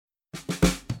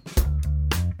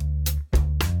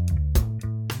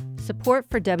Support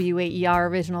for WAER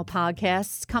original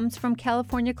podcasts comes from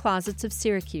California Closets of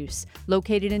Syracuse,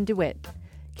 located in DeWitt.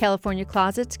 California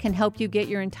Closets can help you get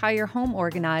your entire home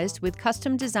organized with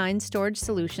custom-designed storage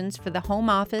solutions for the home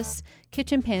office,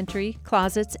 kitchen pantry,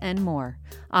 closets, and more.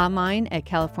 Online at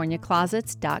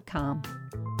californiaclosets.com.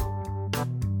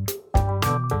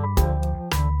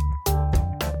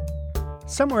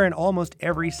 Somewhere in almost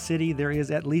every city, there is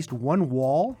at least one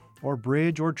wall or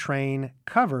bridge or train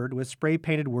covered with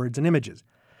spray-painted words and images.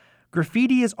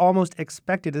 Graffiti is almost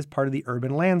expected as part of the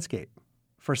urban landscape.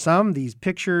 For some, these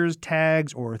pictures,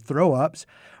 tags, or throw-ups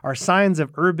are signs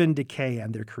of urban decay,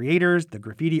 and their creators, the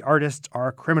graffiti artists,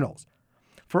 are criminals.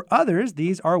 For others,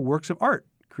 these are works of art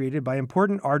created by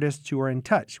important artists who are in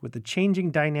touch with the changing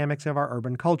dynamics of our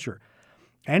urban culture.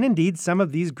 And indeed, some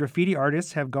of these graffiti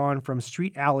artists have gone from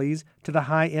street alleys to the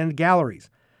high-end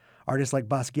galleries. Artists like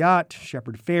Basquiat,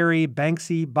 Shepard Fairey,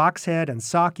 Banksy, Boxhead, and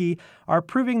Saki are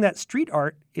proving that street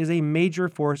art is a major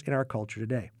force in our culture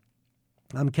today.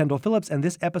 I'm Kendall Phillips, and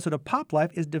this episode of Pop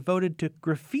Life is devoted to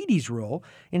graffiti's role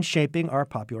in shaping our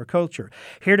popular culture.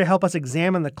 Here to help us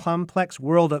examine the complex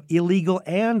world of illegal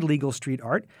and legal street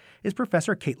art is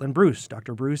Professor Caitlin Bruce.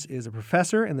 Dr. Bruce is a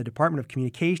professor in the Department of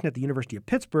Communication at the University of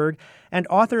Pittsburgh and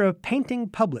author of Painting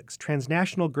Publics,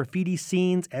 Transnational Graffiti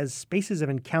Scenes as Spaces of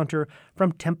Encounter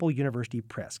from Temple University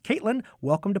Press. Caitlin,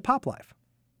 welcome to Pop Life.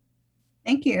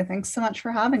 Thank you. Thanks so much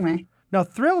for having me. Now,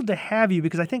 thrilled to have you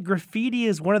because I think graffiti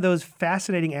is one of those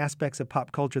fascinating aspects of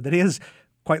pop culture that is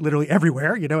quite literally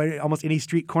everywhere. You know, almost any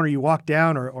street corner you walk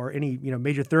down or any,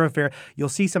 major thoroughfare, you'll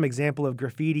see some example of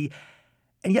graffiti.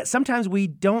 And yet sometimes we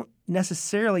don't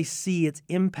necessarily see its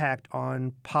impact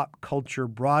on pop culture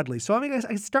broadly. So I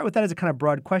can start with that as a kind of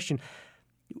broad question.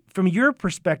 From your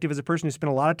perspective as a person who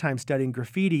spent a lot of time studying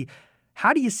graffiti,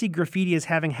 how do you see graffiti as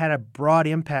having had a broad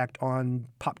impact on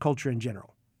pop culture in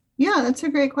general? Yeah, that's a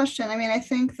great question. I mean, I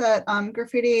think that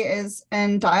graffiti is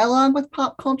in dialogue with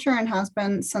pop culture and has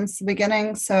been since the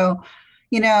beginning. So,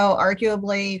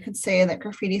 arguably you could say that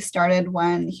graffiti started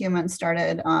when humans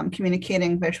started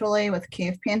communicating visually with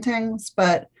cave paintings,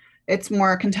 but its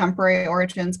more contemporary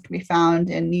origins can be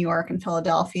found in New York and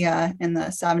Philadelphia in the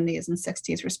 70s and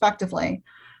 60s, respectively.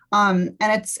 And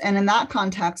in that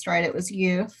context, right, it was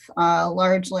youth,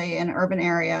 largely in urban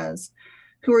areas,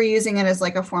 who were using it as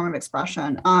like a form of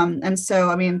expression. And so,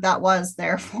 I mean, that was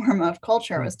their form of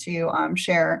culture, was to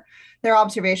share their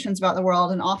observations about the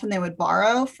world. And often they would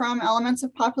borrow from elements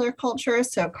of popular culture.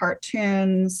 So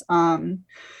cartoons,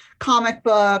 comic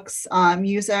books,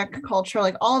 music, culture,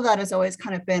 like all of that has always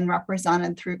kind of been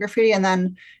represented through graffiti. And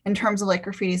then in terms of like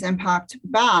graffiti's impact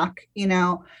back,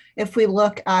 if we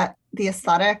look at the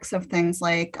aesthetics of things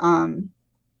like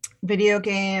video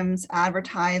games,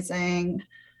 advertising,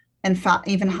 and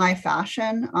even high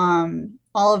fashion,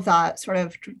 all of that sort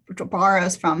of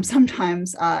borrows from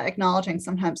sometimes acknowledging,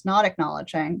 sometimes not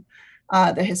acknowledging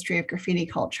the history of graffiti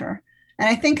culture. And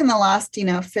I think in the last,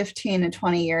 15 to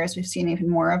 20 years, we've seen even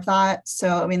more of that.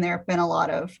 So, I mean, there have been a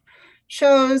lot of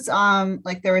shows,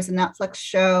 like there was a Netflix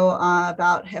show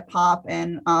about hip hop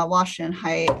in Washington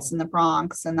Heights and the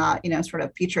Bronx, and that, sort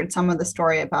of featured some of the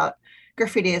story about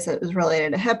graffiti as it was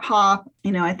related to hip hop.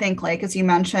 I think, like, as you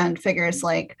mentioned, figures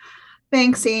like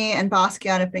Banksy and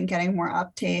Basquiat have been getting more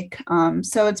uptake.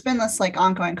 So it's been this like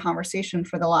ongoing conversation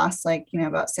for the last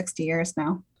about 60 years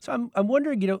now. So I'm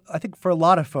wondering, I think for a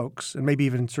lot of folks, and maybe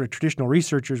even sort of traditional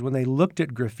researchers, when they looked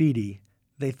at graffiti,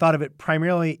 they thought of it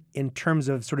primarily in terms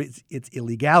of sort of its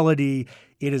illegality.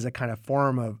 It is a kind of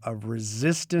form of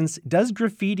resistance. Does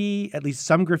graffiti, at least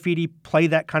some graffiti, play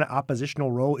that kind of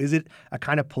oppositional role? Is it a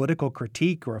kind of political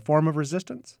critique or a form of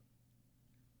resistance?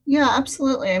 Yeah,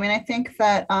 absolutely. I mean, I think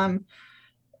that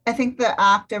the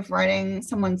act of writing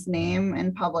someone's name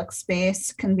in public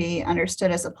space can be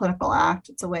understood as a political act.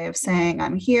 It's a way of saying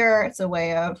I'm here. It's a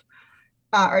way of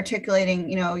articulating,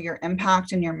 your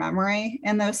impact and your memory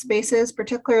in those spaces,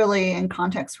 particularly in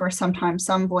contexts where sometimes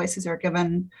some voices are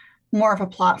given more of a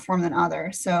platform than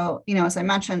others. So, as I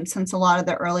mentioned, since a lot of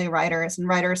the early writers, and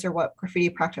writers are what graffiti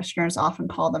practitioners often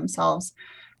call themselves,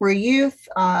 were youth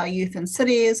in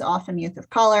cities, often youth of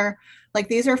color. Like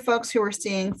these are folks who were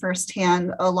seeing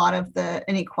firsthand a lot of the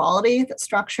inequality that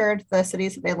structured the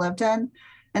cities that they lived in.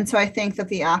 And so I think that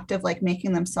the act of like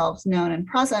making themselves known and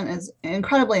present is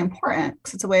incredibly important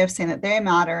because it's a way of saying that they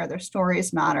matter, their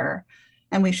stories matter,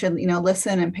 and we should,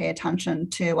 listen and pay attention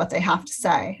to what they have to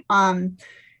say. And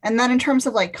then in terms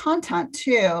of like content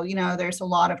too, there's a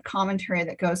lot of commentary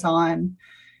that goes on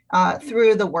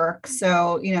through the work.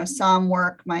 So, some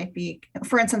work might be,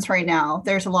 for instance, right now,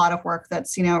 there's a lot of work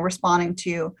that's, responding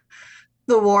to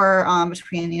the war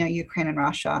between, Ukraine and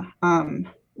Russia.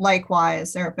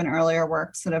 likewise, there have been earlier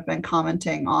works that have been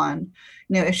commenting on,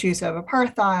 issues of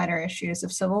apartheid or issues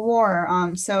of civil war.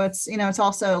 So it's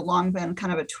also long been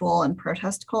kind of a tool in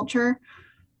protest culture.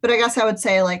 But I guess I would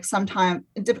say like sometimes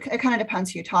it kind of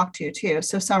depends who you talk to too.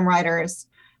 So some writers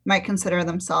might consider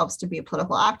themselves to be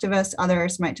political activists.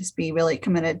 Others might just be really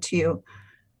committed to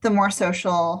the more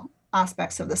social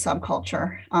aspects of the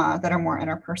subculture that are more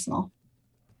interpersonal.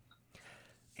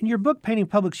 In your book, Painting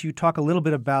Publics, you talk a little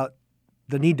bit about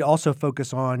the need to also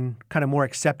focus on kind of more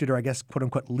accepted or I guess, quote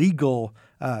unquote, legal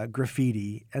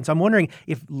graffiti. And so I'm wondering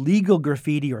if legal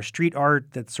graffiti or street art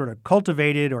that's sort of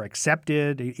cultivated or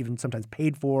accepted, even sometimes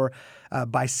paid for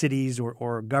by cities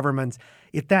or governments,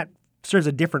 if that serves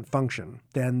a different function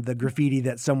than the graffiti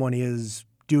that someone is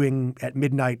doing at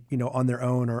midnight, on their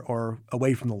own or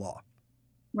away from the law.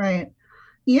 Right.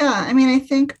 Yeah, I mean, I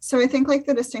think like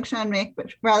the distinction I'd make,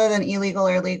 but rather than illegal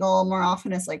or legal, more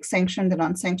often is like sanctioned and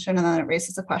unsanctioned. And then it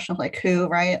raises the question of like who,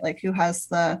 right? Like who has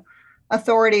the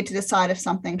authority to decide if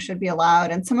something should be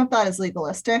allowed. And some of that is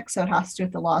legalistic. So it has to do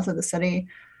with the laws of the city.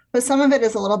 But some of it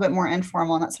is a little bit more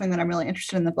informal. And that's something that I'm really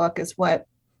interested in the book is what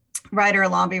writer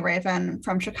Lobby Raven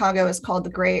from Chicago is called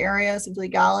the gray areas of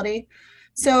legality.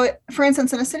 So, for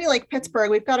instance, in a city like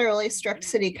Pittsburgh, we've got a really strict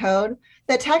city code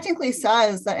that technically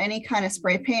says that any kind of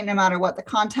spray paint, no matter what the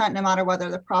content, no matter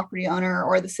whether the property owner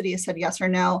or the city has said yes or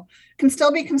no, can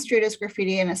still be construed as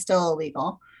graffiti and is still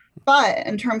illegal. But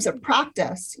in terms of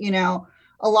practice,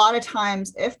 a lot of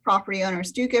times if property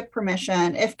owners do give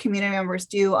permission, if community members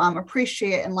do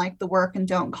appreciate and like the work and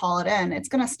don't call it in, it's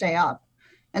going to stay up.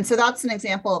 And so that's an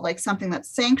example of like something that's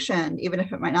sanctioned, even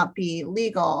if it might not be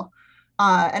legal.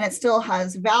 And it still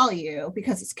has value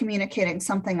because it's communicating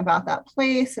something about that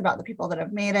place, about the people that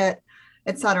have made it,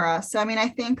 et cetera. So, I mean, I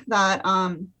think that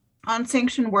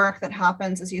unsanctioned work that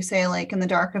happens, as you say, like in the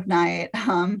dark of night,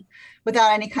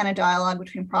 without any kind of dialogue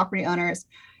between property owners,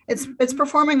 it's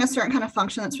performing a certain kind of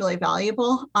function that's really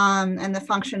valuable. And the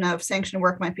function of sanctioned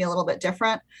work might be a little bit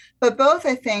different. But both,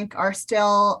 I think, are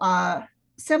still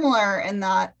similar in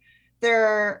that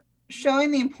they're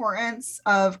showing the importance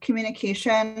of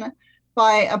communication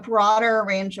by a broader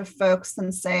range of folks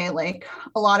than, say, like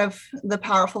a lot of the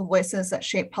powerful voices that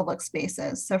shape public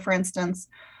spaces. So, for instance,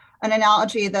 an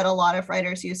analogy that a lot of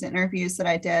writers use in interviews that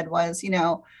I did was,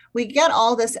 we get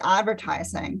all this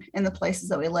advertising in the places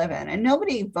that we live in and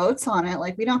nobody votes on it.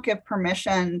 Like we don't give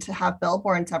permission to have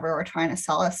billboards everywhere trying to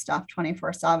sell us stuff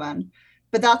 24/7.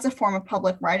 But that's a form of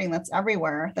public writing that's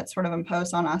everywhere that's sort of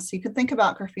imposed on us. So you could think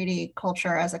about graffiti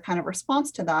culture as a kind of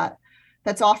response to that,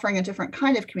 that's offering a different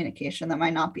kind of communication that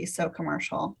might not be so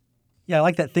commercial. Yeah, I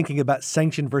like that thinking about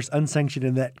sanctioned versus unsanctioned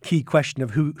and that key question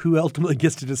of who ultimately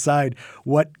gets to decide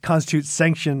what constitutes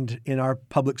sanctioned in our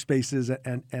public spaces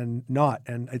and not.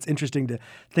 And it's interesting to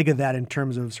think of that in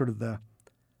terms of sort of the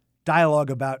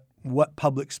dialogue about what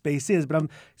public space is. But I'm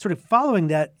sort of following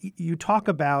that. You talk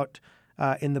about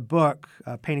in the book,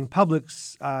 Painting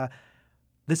Publics,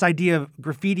 this idea of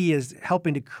graffiti is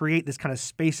helping to create this kind of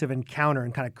space of encounter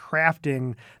and kind of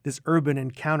crafting this urban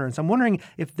encounter. And so I'm wondering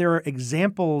if there are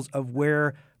examples of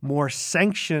where more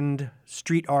sanctioned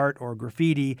street art or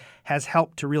graffiti has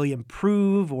helped to really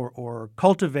improve or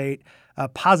cultivate a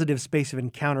positive space of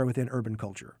encounter within urban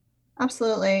culture.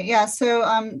 Absolutely. Yeah.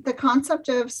 So the concept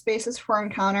of spaces for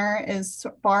encounter is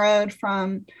borrowed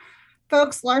from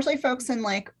largely folks in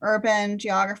like urban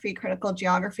geography, critical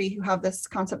geography, who have this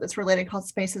concept that's related called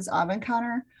spaces of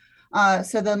encounter.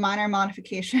 So the minor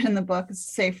modification in the book is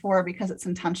say for because it's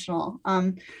intentional.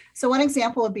 So one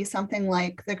example would be something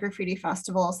like the graffiti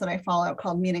festivals that I follow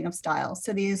called Meeting of Styles.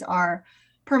 So these are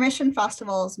permission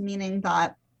festivals, meaning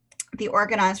that the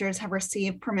organizers have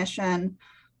received permission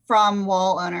from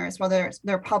wall owners, whether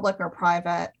they're public or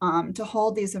private, to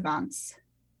hold these events.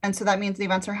 And so that means the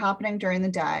events are happening during the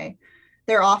day.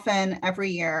 They're often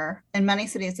every year. In many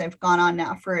cities, they've gone on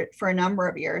now for a number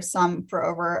of years, some for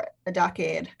over a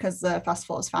decade, because the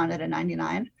festival was founded in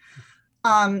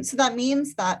 1999. So that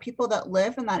means that people that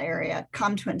live in that area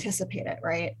come to anticipate it,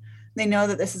 right? They know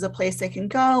that this is a place they can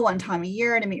go one time a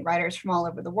year to meet writers from all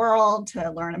over the world,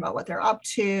 to learn about what they're up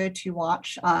to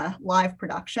watch live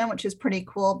production, which is pretty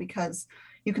cool because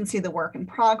you can see the work in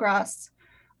progress.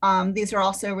 These are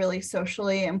also really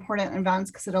socially important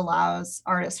events because it allows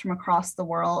artists from across the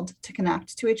world to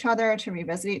connect to each other, to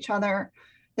revisit each other.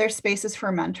 There's spaces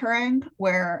for mentoring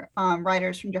where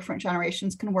writers from different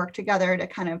generations can work together to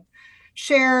kind of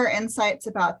share insights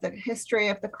about the history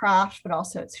of the craft, but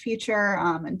also its future,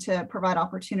 and to provide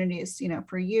opportunities,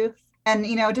 for youth. And,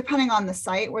 depending on the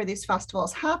site where these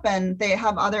festivals happen, they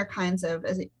have other kinds of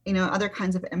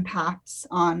impacts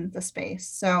on the space.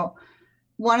 So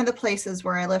one of the places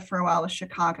where I lived for a while was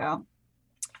Chicago.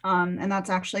 And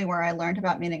that's actually where I learned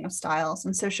about Meaning of Styles.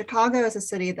 And so Chicago is a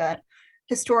city that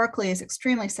historically is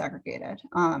extremely segregated.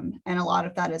 And a lot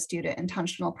of that is due to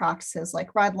intentional practices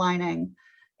like redlining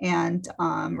and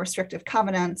restrictive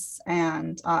covenants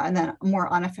and then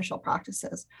more unofficial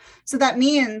practices. So that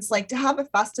means like to have a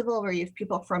festival where you have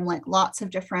people from like lots of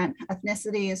different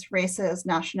ethnicities, races,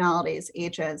 nationalities,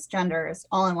 ages, genders,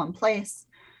 all in one place.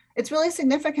 It's really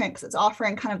significant because it's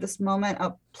offering kind of this moment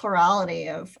of plurality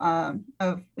of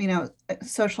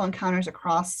social encounters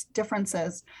across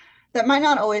differences that might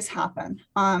not always happen.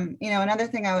 Another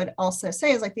thing I would also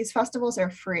say is like these festivals are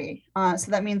free.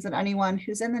 So that means that anyone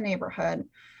who's in the neighborhood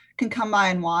can come by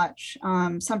and watch.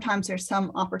 Sometimes there's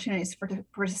some opportunities for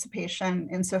participation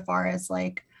insofar as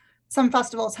like some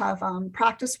festivals have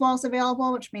practice walls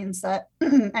available, which means that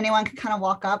anyone can kind of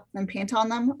walk up and paint on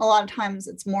them. A lot of times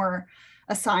it's more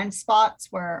assigned spots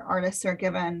where artists are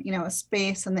given, a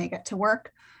space and they get to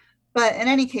work. But in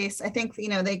any case, I think,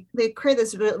 they create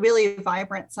this really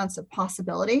vibrant sense of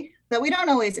possibility that we don't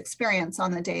always experience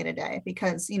on the day to day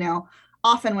because,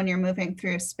 often when you're moving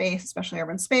through space, especially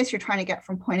urban space, you're trying to get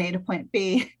from point A to point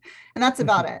B, and that's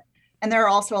about it. And there are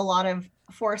also a lot of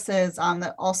forces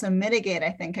that also mitigate,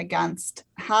 I think, against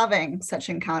having such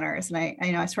encounters.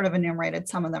 And I sort of enumerated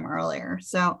some of them earlier.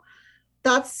 So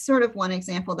that's sort of one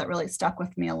example that really stuck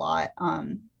with me a lot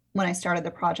when I started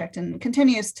the project and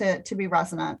continues to be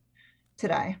resonant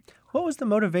today. What was the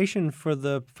motivation for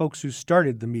the folks who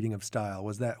started the Meeting of Style?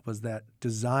 Was that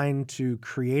designed to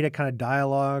create a kind of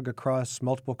dialogue across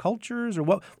multiple cultures, or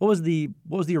what was the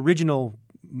original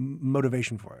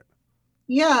motivation for it?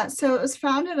 Yeah, so it was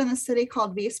founded in a city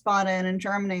called Wiesbaden in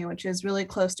Germany, which is really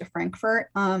close to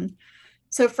Frankfurt.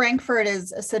 So Frankfurt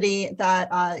is a city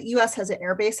that U.S. has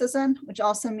air bases in, which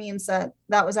also means that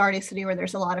was already a city where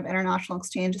there's a lot of international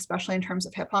exchange, especially in terms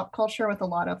of hip hop culture, with a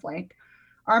lot of like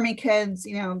Army kids,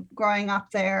 growing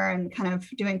up there and kind of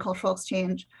doing cultural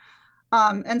exchange.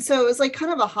 And so it was like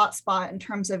kind of a hot spot in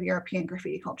terms of European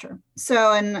graffiti culture.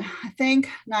 So in, I think,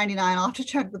 99, I'll have to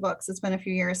check the books. It's been a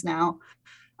few years now.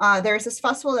 There's this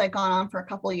festival that had gone on for a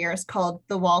couple of years called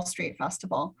the Wall Street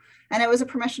Festival. And it was a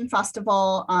permission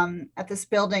festival at this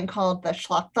building called the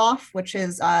Schlachthof, which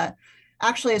is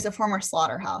actually is a former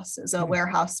slaughterhouse. It's a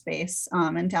warehouse space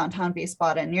in downtown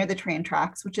Wiesbaden near the train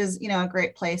tracks, which is, a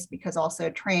great place because also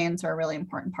trains are a really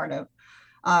important part of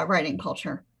writing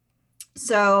culture.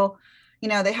 So,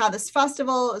 they had this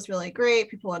festival. It was really great.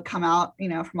 People would come out,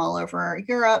 from all over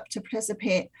Europe to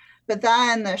participate. But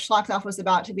then the Schlachthof was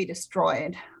about to be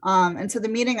destroyed. And so the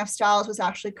Meeting of Styles was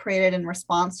actually created in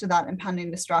response to that impending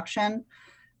destruction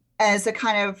as a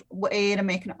kind of way to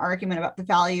make an argument about the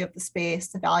value of the space,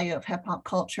 the value of hip hop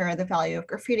culture, the value of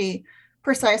graffiti,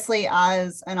 precisely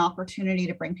as an opportunity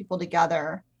to bring people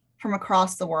together from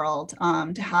across the world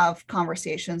to have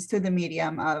conversations through the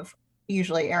medium of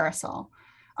usually aerosol.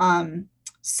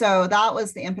 So that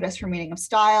was the impetus for Meeting of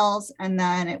Styles. And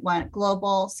then it went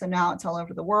global. So now it's all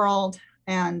over the world.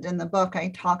 And in the book, I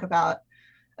talk about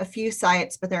a few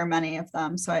sites, but there are many of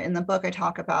them. So in the book, I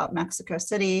talk about Mexico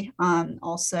City,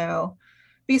 also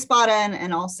Wiesbaden,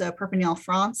 and also Perpignan,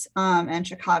 France, and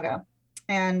Chicago.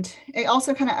 And it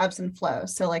also kind of ebbs and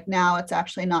flows. So like now it's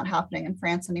actually not happening in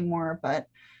France anymore, but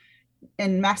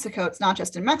in Mexico, it's not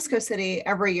just in Mexico City.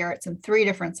 Every year it's in 3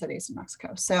 different cities in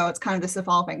Mexico. So it's kind of this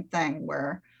evolving thing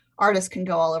where artists can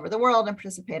go all over the world and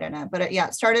participate in it. But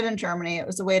it started in Germany. It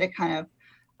was a way to kind of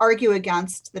argue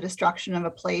against the destruction of a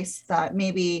place that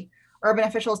maybe urban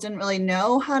officials didn't really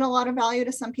know had a lot of value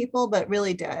to some people, but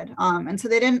really did. And so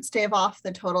they didn't stave off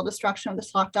the total destruction of the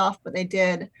Schlachthof, but they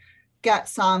did get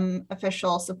some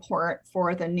official support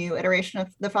for the new iteration of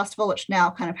the festival, which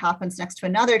now kind of happens next to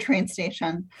another train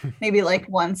station, maybe like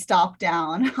one stop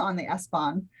down on the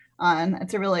S-Bahn. And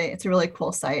it's a really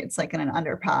cool site. It's like in an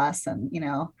underpass and,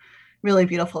 really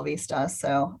beautiful vistas.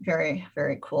 So very,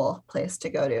 very cool place to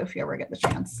go to if you ever get the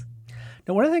chance.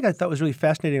 Now, one of the things I thought was really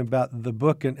fascinating about the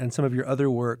book and some of your other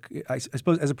work, I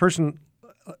suppose as a person,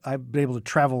 I've been able to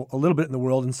travel a little bit in the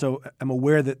world, and so I'm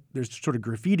aware that there's sort of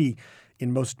graffiti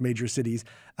in most major cities.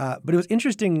 But it was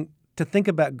interesting to think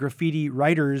about graffiti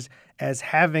writers as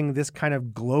having this kind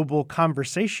of global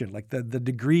conversation, like the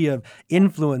degree of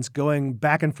influence going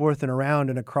back and forth and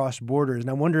around and across borders. And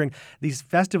I'm wondering, these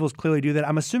festivals clearly do that.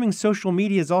 I'm assuming social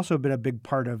media has also been a big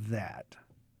part of that.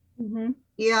 Mm-hmm.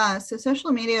 Yeah, so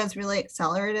social media has really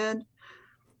accelerated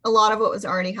a lot of what was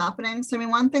already happening. So,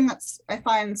 one thing I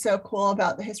find so cool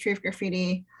about the history of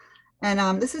graffiti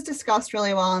And this is discussed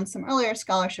really well in some earlier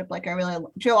scholarship. Like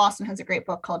Joe Austin has a great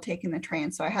book called Taking the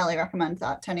Train. So I highly recommend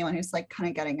that to anyone who's like kind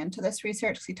of getting into this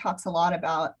research, because he talks a lot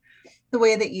about the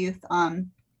way that youth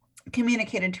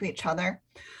communicated to each other.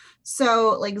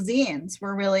 So like zines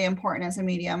were really important as a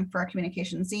medium for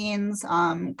communication. Zines,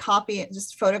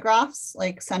 just photographs,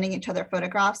 like sending each other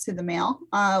photographs through the mail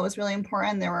was really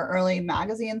important. There were early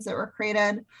magazines that were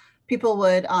created. People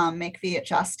would make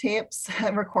VHS tapes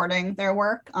recording their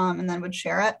work and then would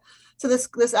share it. So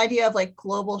this idea of like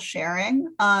global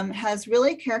sharing has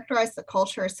really characterized the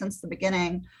culture since the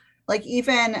beginning. Like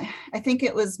even, I think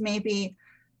it was maybe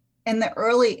in the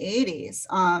early 80s,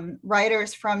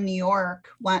 writers from New York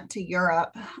went to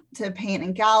Europe to paint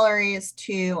in galleries,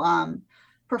 to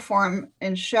perform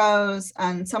in shows,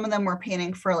 and some of them were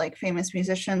painting for like famous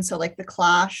musicians. So like The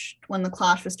Clash, when The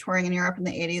Clash was touring in Europe in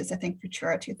the 80s, I think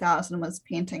Futura 2000 was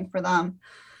painting for them.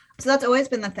 So that's always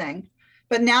been the thing.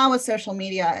 But now with social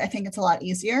media, I think it's a lot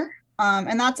easier.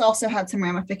 And that's also had some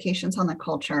ramifications on the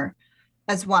culture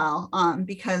as well,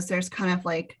 because there's kind of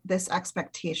like this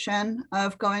expectation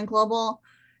of going global.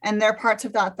 And there are parts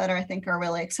of that that I think are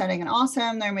really exciting and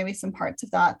awesome. There may be some parts of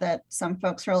that some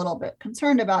folks are a little bit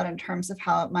concerned about in terms of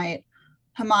how it might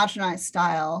homogenize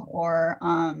style or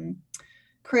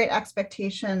create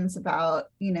expectations about,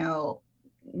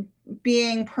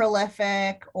 being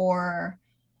prolific or,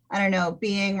 I don't know,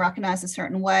 being recognized a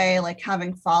certain way, like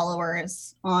having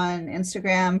followers on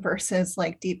Instagram versus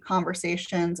like deep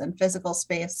conversations and physical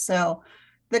space. So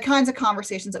the kinds of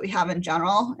conversations that we have in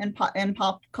general in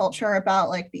pop culture about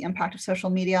like the impact of social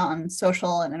media on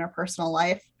social and interpersonal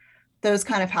life, those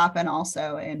kind of happen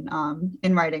also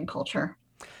in writing culture.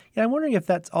 Yeah, I'm wondering if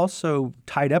that's also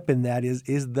tied up in that is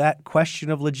that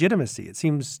question of legitimacy. It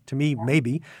seems to me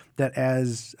maybe that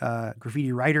as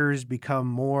graffiti writers become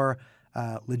more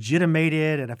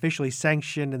legitimated and officially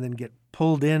sanctioned and then get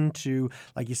pulled into,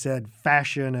 like you said,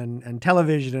 fashion and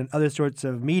television and other sorts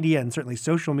of media and certainly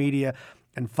social media,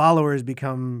 and followers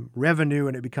become revenue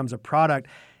and it becomes a product.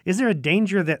 Is there a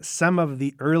danger that some of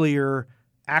the earlier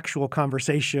actual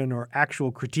conversation or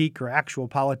actual critique or actual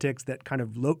politics that kind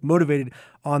of motivated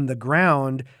on the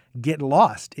ground get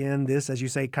lost in this, as you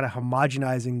say, kind of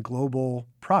homogenizing global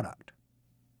product?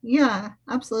 Yeah,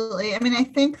 absolutely. I mean, I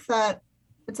think that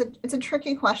it's a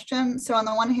tricky question. So on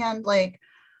the one hand, like,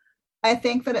 I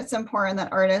think that it's important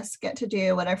that artists get to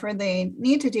do whatever they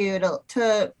need to do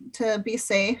to be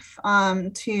safe,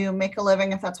 to make a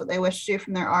living if that's what they wish to do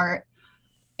from their art,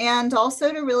 and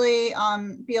also to really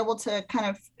be able to kind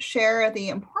of share the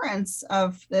importance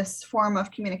of this form of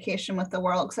communication with the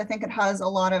world, because I think it has a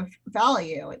lot of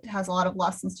value. It has a lot of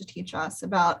lessons to teach us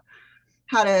about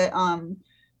how to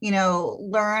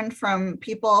learn from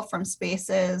people, from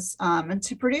spaces, and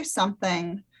to produce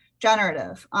something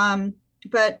generative.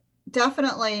 But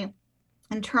definitely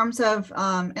in terms of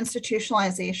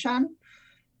institutionalization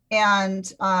and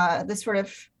this sort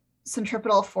of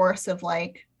centripetal force of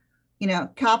like,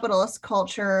 capitalist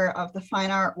culture of the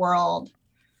fine art world,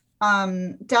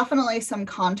 definitely some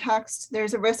context.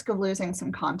 There's a risk of losing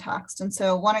some context. And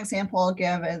so one example I'll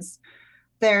give is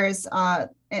there's at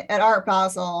Art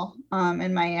Basel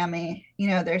in Miami,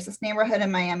 there's this neighborhood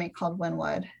in Miami called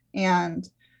Wynwood. And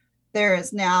there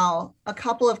is now a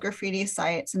couple of graffiti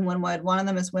sites in Wynwood. One of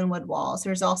them is Wynwood Walls.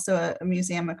 There's also a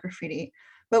museum of graffiti.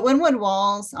 But Wynwood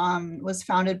Walls was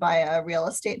founded by a real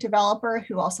estate developer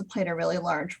who also played a really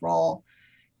large role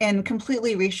in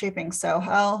completely reshaping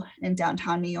Soho in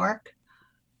downtown New York.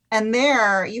 And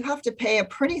there you have to pay a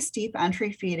pretty steep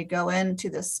entry fee to go into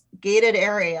this gated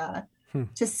area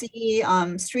to see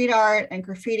street art and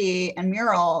graffiti and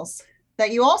murals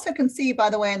that you also can see, by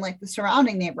the way, in like the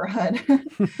surrounding neighborhood.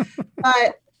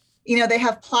 But, they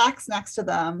have plaques next to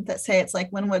them that say it's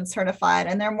like Wynwood certified,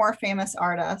 and they're more famous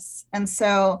artists. And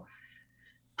so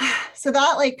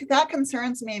that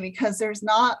concerns me, because there's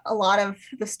not a lot of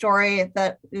the story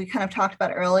that we kind of talked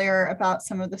about earlier about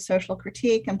some of the social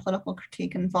critique and political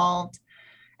critique involved.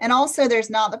 And also there's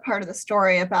not the part of the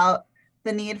story about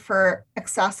the need for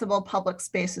accessible public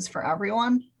spaces for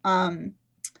everyone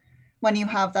when you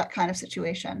have that kind of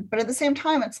situation. But at the same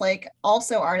time, it's like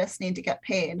also artists need to get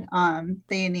paid.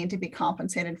 They need to be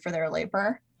compensated for their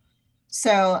labor.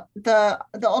 So the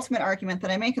ultimate argument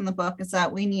that I make in the book is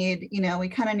that we need, we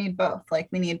kind of need both. Like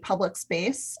we need public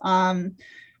space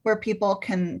where people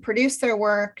can produce their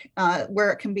work,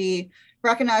 where it can be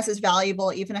recognized as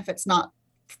valuable, even if it's not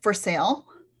for sale.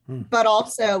 But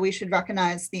also we should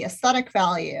recognize the aesthetic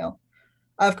value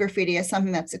of graffiti as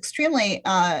something that's extremely,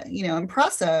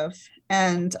 impressive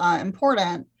and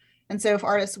important. And so if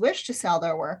artists wish to sell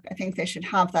their work, I think they should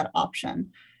have that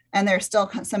option. And there's still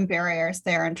some barriers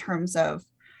there in terms of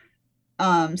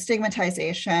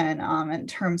stigmatization, in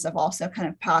terms of also kind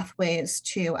of pathways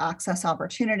to access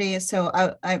opportunities. So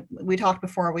we talked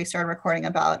before we started recording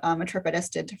about a trip I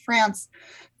just did to France.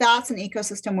 That's an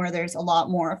ecosystem where there's a lot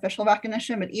more official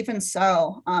recognition, but even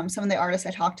so, some of the artists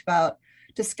I talked about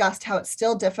discussed how it's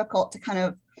still difficult to kind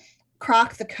of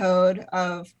crack the code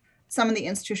of some of the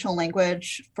institutional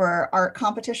language for art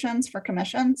competitions, for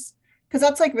commissions, because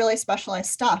that's like really specialized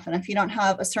stuff. And if you don't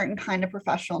have a certain kind of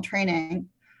professional training,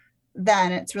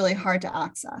 then it's really hard to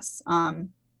access.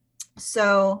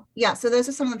 So those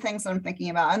are some of the things that I'm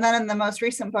thinking about. And then in the most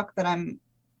recent book that I'm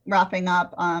wrapping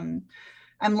up, I'm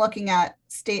looking at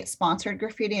state-sponsored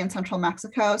graffiti in central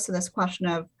Mexico. So this question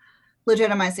of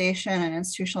legitimization and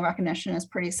institutional recognition is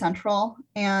pretty central,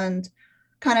 and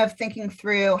kind of thinking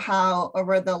through how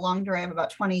over the long durée of about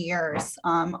 20 years,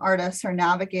 artists are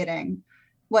navigating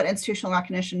what institutional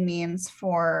recognition means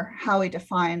for how we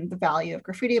define the value of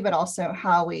graffiti, but also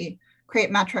how we create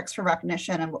metrics for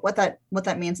recognition and what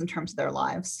that means in terms of their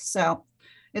lives. So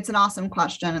it's an awesome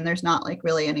question, and there's not like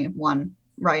really any one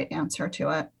right answer to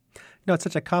it. No, it's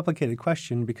such a complicated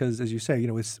question because, as you say,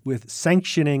 with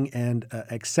sanctioning and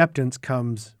acceptance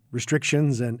comes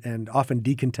restrictions and often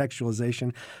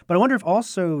decontextualization. But I wonder if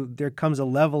also there comes a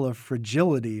level of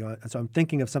fragility. So I'm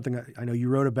thinking of something I know you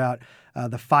wrote about,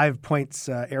 the 5 Points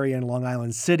area in Long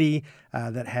Island City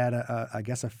that had, I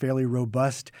guess, a fairly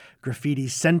robust graffiti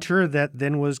center that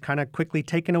then was kind of quickly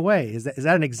taken away. Is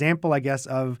that an example, I guess,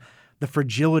 of the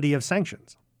fragility of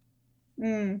sanctions?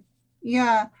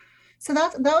 Yeah. So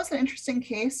that was an interesting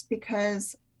case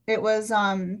because it was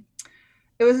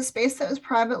a space that was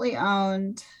privately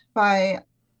owned by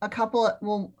a couple. It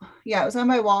was owned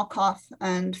by Walkoff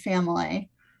and family,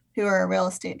 who are real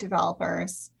estate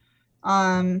developers.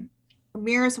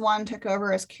 Mears One took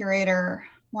over as curator, I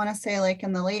want to say like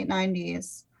in the late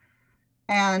 90s.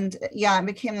 And it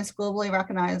became this globally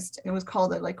recognized, it was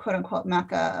called the like quote unquote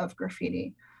Mecca of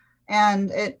graffiti.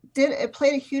 And it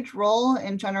played a huge role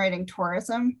in generating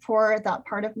tourism for that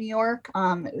part of New York.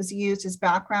 It was used as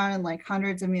background in like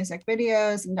hundreds of music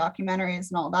videos and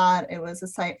documentaries and all that. It was a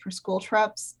site for school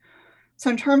trips. So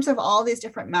in terms of all these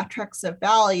different metrics of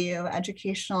value,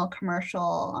 educational,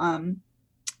 commercial,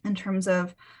 in terms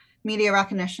of media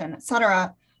recognition, et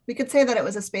cetera, we could say that it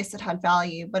was a space that had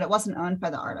value, but it wasn't owned by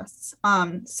the artists.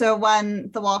 So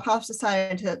when the Walkoffs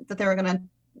decided that they were going to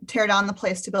tear down the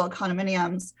place to build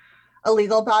condominiums, a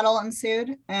legal battle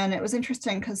ensued. And it was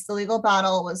interesting because the legal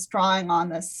battle was drawing on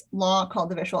this law called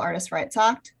the Visual Artists' Rights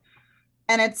Act.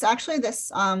 And it's actually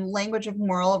this language of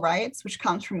moral rights, which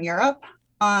comes from Europe.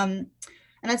 And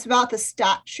it's about the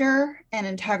stature and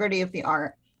integrity of the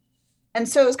art. And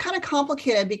so it was kind of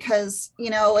complicated because,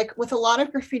 like with a lot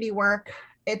of graffiti work,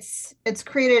 it's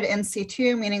created in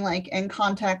situ, meaning like in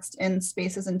context, in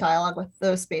spaces and dialogue with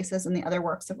those spaces and the other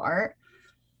works of art.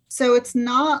 So it's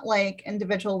not like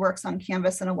individual works on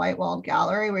canvas in a white walled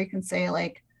gallery where you can say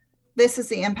like, this is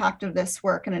the impact of this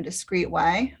work in a discrete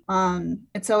way.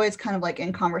 It's always kind of like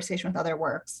in conversation with other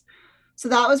works. So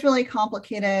that was really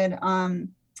complicated.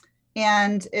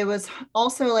 And it was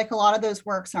also like a lot of those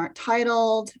works aren't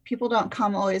titled. People don't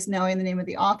come always knowing the name of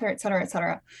the author, et cetera, et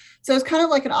cetera. So it's kind of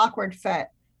like an awkward fit.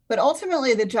 But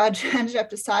ultimately, the judge ended up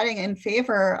deciding in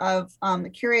favor of the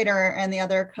curator and the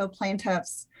other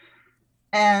co-plaintiffs.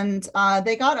 And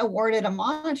they got awarded a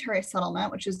monetary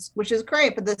settlement, which is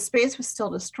great, but the space was still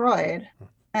destroyed.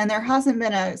 And there hasn't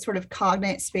been a sort of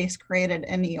cognate space created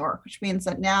in New York, which means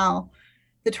that now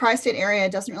the tri-state area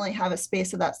doesn't really have a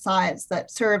space of that size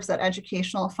that serves that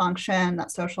educational function,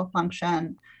 that social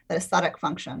function, that aesthetic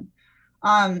function.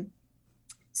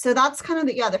 So that's kind of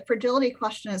the fragility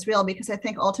question is real, because I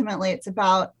think ultimately it's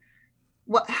about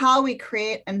how we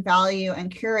create and value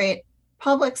and curate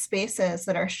public spaces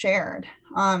that are shared.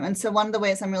 And so one of the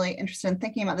ways I'm really interested in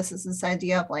thinking about this is this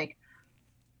idea of like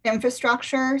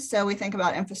infrastructure. So we think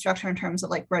about infrastructure in terms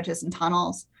of like bridges and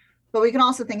tunnels, but we can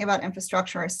also think about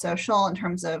infrastructure as social in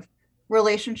terms of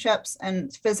relationships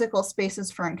and physical spaces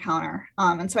for encounter.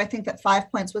 And so I think that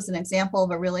 5 Points was an example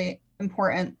of a really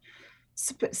important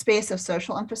space of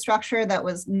social infrastructure that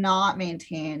was not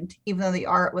maintained, even though the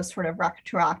art was sort of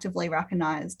retroactively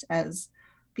recognized as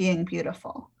being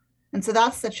beautiful. And so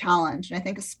that's the challenge. And I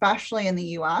think especially in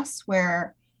the US,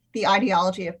 where the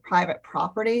ideology of private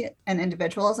property and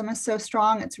individualism is so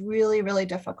strong, it's really, really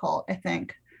difficult, I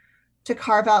think, to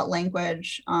carve out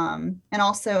language and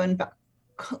also in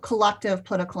collective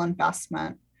political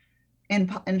investment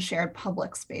in shared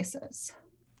public spaces.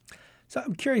 So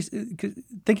I'm curious,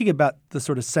 thinking about the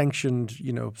sort of sanctioned,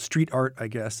 street art, I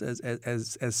guess,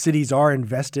 as cities are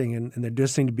investing, and there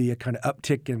does seem to be a kind of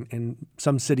uptick in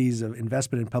some cities of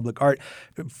investment in public art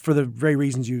for the very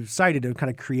reasons you cited, of kind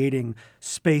of creating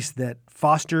space that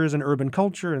fosters an urban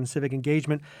culture and civic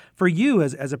engagement. For you,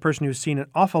 as a person who's seen an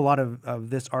awful lot of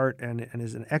this art and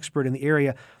is an expert in the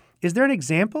area, is there an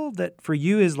example that for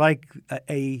you is like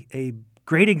a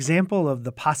great example of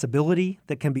the possibility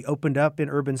that can be opened up in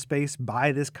urban space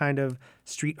by this kind of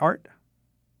street art?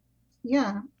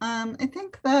 Yeah, I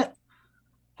think that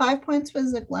 5 Points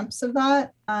was a glimpse of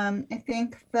that. I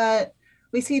think that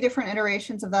we see different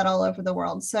iterations of that all over the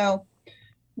world. So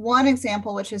one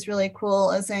example, which is really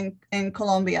cool, is in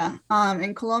Colombia.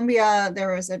 In Colombia,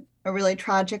 there was a really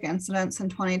tragic incident in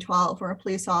 2012 where a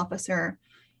police officer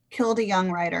killed a young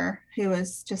writer who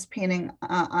was just painting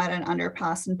at an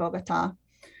underpass in Bogota.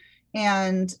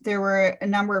 And there were a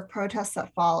number of protests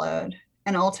that followed.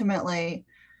 And ultimately,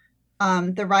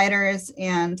 the writers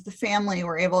and the family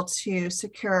were able to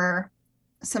secure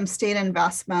some state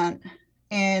investment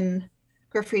in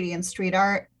graffiti and street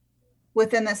art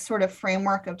within this sort of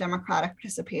framework of democratic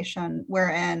participation,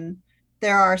 wherein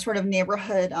there are sort of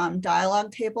neighborhood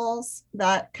dialogue tables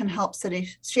that can help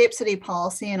shape city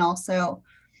policy and also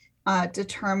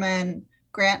determine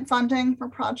grant funding for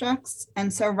projects.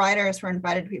 And so writers were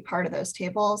invited to be part of those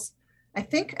tables, I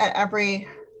think at every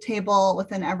table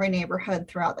within every neighborhood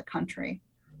throughout the country.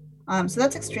 So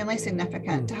that's extremely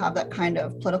significant to have that kind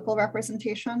of political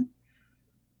representation.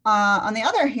 On the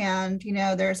other hand,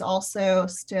 there's also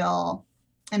still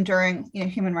enduring,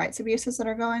 human rights abuses that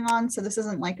are going on. So this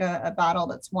isn't like a battle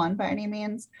that's won by any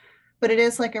means, but it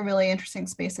is like a really interesting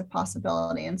space of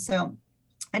possibility. And so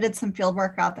I did some field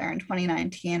work out there in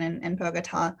 2019 in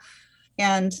Bogota,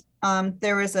 and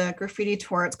there was a graffiti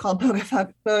tour. It's called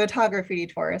Bogota Graffiti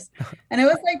Tours. And it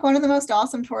was like one of the most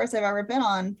awesome tours I've ever been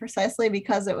on, precisely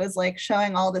because it was like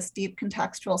showing all this deep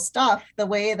contextual stuff, the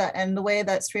way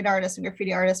that street artists and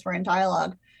graffiti artists were in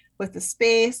dialogue with the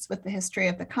space, with the history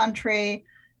of the country.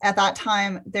 At that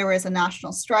time, there was a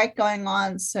national strike going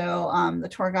on. So the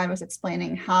tour guide was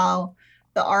explaining how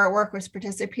the artwork was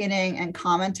participating and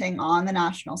commenting on the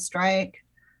national strike,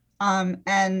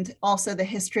 and also the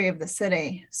history of the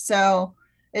city. So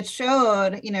it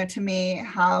showed, to me,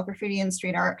 how graffiti and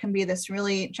street art can be this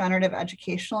really generative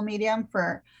educational medium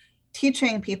for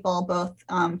teaching people, both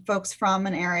folks from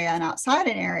an area and outside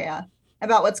an area,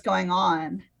 about what's going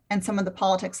on and some of the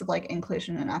politics of like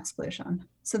inclusion and exclusion.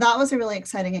 So that was a really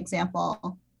exciting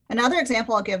example. Another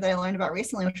example I'll give that I learned about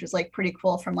recently, which was like pretty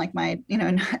cool from like my,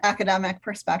 academic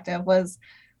perspective, was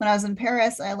when I was in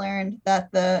Paris, I learned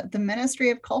that the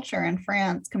Ministry of Culture in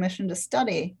France commissioned a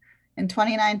study in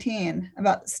 2019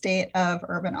 about the state of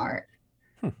urban art.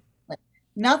 Like,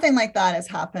 nothing like that has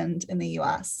happened in the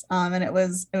US. And it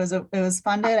was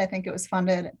funded, I think it was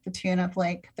funded at the tune of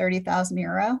like 30,000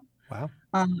 euro. Wow.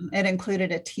 It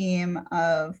included a team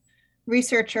of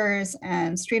researchers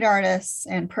and street artists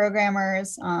and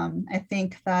programmers. I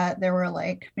think that there were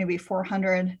like maybe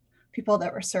 400 people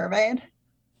that were surveyed.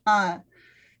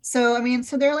 So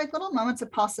there are like little moments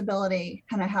of possibility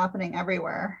kind of happening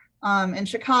everywhere. In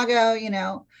Chicago,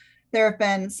 there have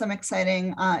been some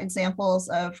exciting examples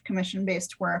of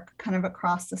commission-based work kind of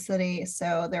across the city.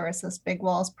 So there was this Big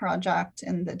Walls project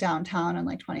in the downtown in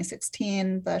like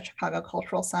 2016. The Chicago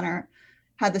Cultural Center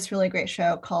had this really great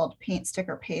show called Paint,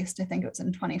 Sticker, Paste. I think it was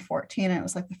in 2014. And it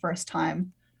was like the first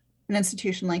time an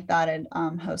institution like that had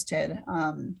hosted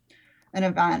an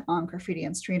event on graffiti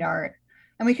and street art.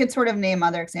 And we could sort of name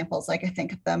other examples, like I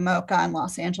think at the MoCA in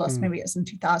Los Angeles, maybe it was in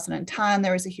 2010,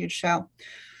 there was a huge show.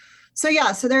 So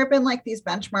yeah, so there have been like these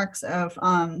benchmarks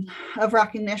of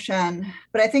recognition.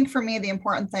 But I think for me, the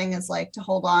important thing is like to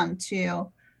hold on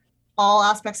to all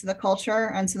aspects of the culture.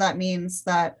 And so that means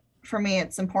that for me,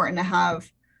 it's important to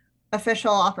have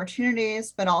official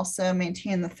opportunities, but also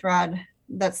maintain the thread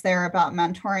that's there about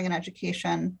mentoring and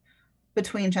education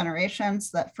between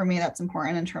generations. That for me, that's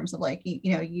important in terms of like,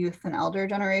 youth and elder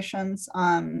generations.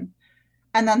 And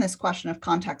then this question of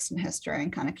context and history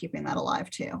and kind of keeping that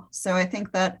alive too. So I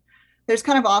think that there's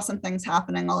kind of awesome things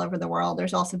happening all over the world.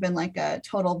 There's also been like a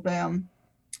total boom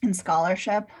in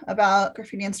scholarship about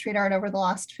graffiti and street art over the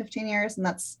last 15 years. And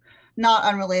that's not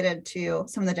unrelated to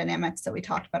some of the dynamics that we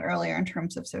talked about earlier in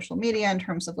terms of social media, in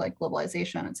terms of like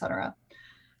globalization, et cetera.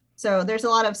 So there's a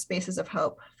lot of spaces of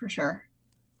hope for sure.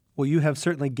 Well, you have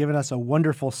certainly given us a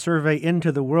wonderful survey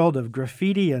into the world of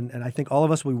graffiti, and I think all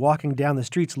of us will be walking down the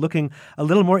streets looking a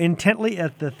little more intently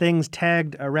at the things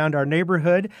tagged around our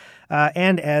neighborhood.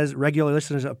 And as regular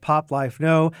listeners of Pop Life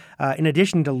know, in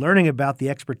addition to learning about the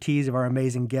expertise of our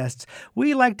amazing guests,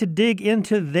 we like to dig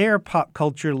into their pop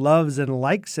culture loves and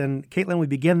likes. And Caitlin, we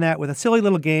begin that with a silly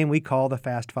little game we call the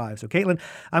Fast Five. So Caitlin,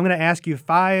 I'm going to ask you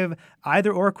 5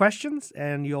 either-or questions,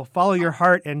 and you'll follow your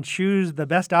heart and choose the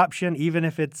best option, even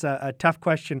if it's a tough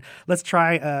question. Let's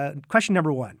try question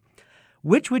number 1.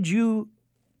 Which would you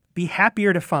be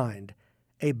happier to find,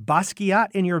 a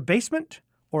Basquiat in your basement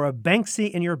or a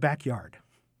Banksy in your backyard?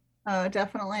 Oh,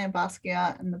 definitely a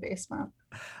Basquiat in the basement.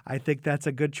 I think that's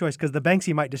a good choice because the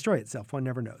Banksy might destroy itself. One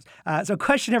never knows. So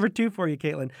question number 2 for you,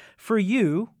 Caitlin. For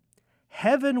you,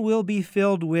 heaven will be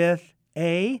filled with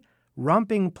A,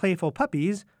 romping playful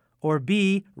puppies, or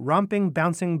B, romping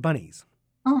bouncing bunnies.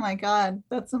 Oh my God,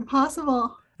 that's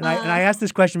impossible. And I asked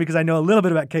this question because I know a little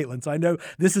bit about Caitlin, so I know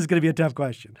this is going to be a tough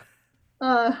question.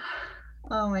 Oh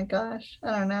my gosh,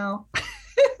 I don't know.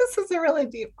 This is a really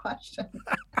deep question.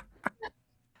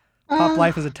 Pop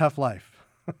life is a tough life.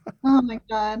 Oh my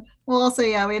God. Well, also,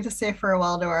 yeah, we had to say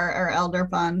farewell to our elder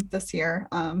bun this year,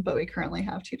 but we currently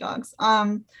have 2 dogs.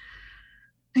 I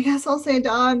guess I'll say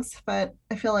dogs, but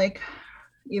I feel like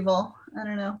evil. I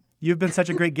don't know. You've been such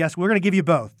a great guest. We're going to give you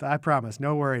both. I promise.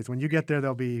 No worries. When you get there,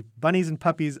 there'll be bunnies and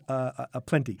puppies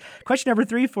aplenty. Question number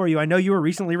 3 for you. I know you were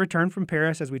recently returned from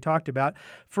Paris, as we talked about.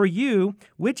 For you,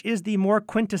 which is the more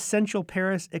quintessential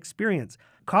Paris experience?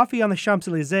 Coffee on the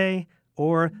Champs-Élysées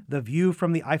or the view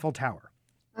from the Eiffel Tower?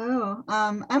 Oh,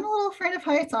 I'm a little afraid of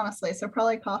heights, honestly, so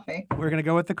probably coffee. We're going to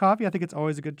go with the coffee. I think it's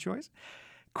always a good choice.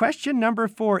 Question number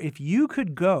 4. If you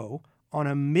could go on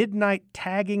a midnight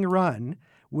tagging run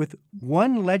with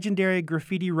one legendary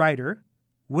graffiti writer,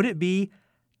 would it be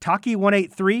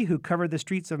Taki183, who covered the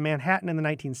streets of Manhattan in the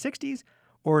 1960s,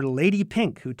 or Lady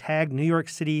Pink, who tagged New York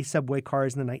City subway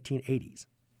cars in the 1980s?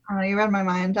 Oh, you read my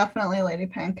mind. Definitely Lady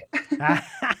Pink.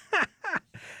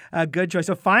 A good choice.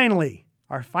 So finally,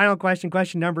 our final question,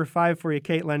 question number 5 for you,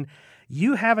 Caitlin.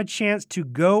 You have a chance to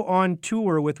go on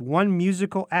tour with one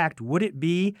musical act. Would it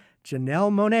be Janelle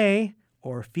Monáe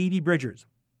or Phoebe Bridgers?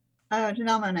 Oh,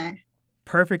 Janelle Monáe.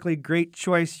 Perfectly great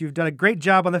choice. You've done a great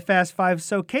job on the Fast Five.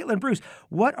 So, Caitlin Bruce,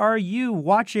 what are you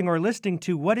watching or listening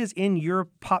to? What is in your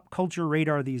pop culture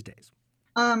radar these days?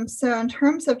 So in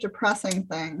terms of depressing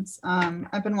things,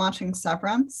 I've been watching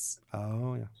Severance.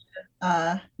 Oh,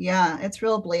 yeah. Yeah, it's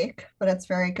real bleak, but it's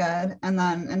very good. And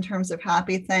then in terms of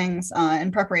happy things,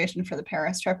 in preparation for the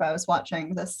Paris trip, I was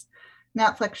watching this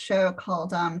Netflix show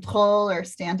called Troll or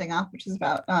Standing Up, which is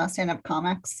about stand-up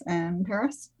comics in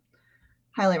Paris.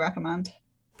 Highly recommend.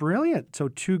 Brilliant. So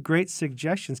 2 great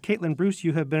suggestions. Caitlin Bruce,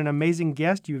 you have been an amazing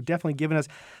guest. You've definitely given us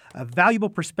a valuable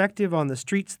perspective on the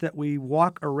streets that we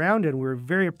walk around, and we're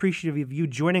very appreciative of you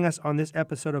joining us on this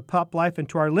episode of Pop Life. And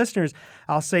to our listeners,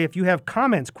 I'll say if you have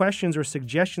comments, questions, or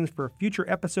suggestions for future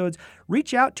episodes,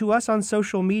 reach out to us on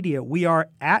social media. We are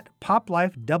at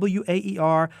PopLife,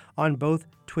 WAER, on both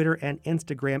Twitter and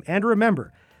Instagram. And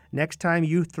remember, next time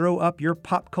you throw up your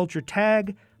pop culture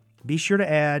tag, be sure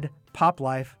to add Pop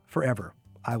Life Forever.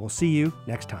 I will see you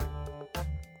next time.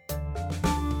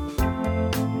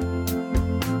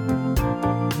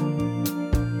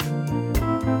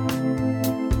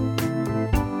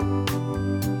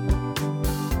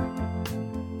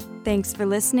 Thanks for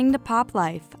listening to Pop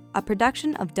Life, a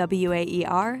production of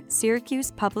WAER,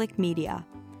 Syracuse Public Media.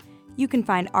 You can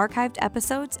find archived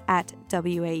episodes at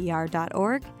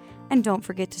waer.org, and don't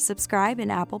forget to subscribe in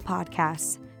Apple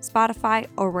Podcasts, Spotify,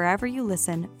 or wherever you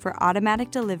listen for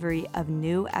automatic delivery of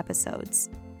new episodes.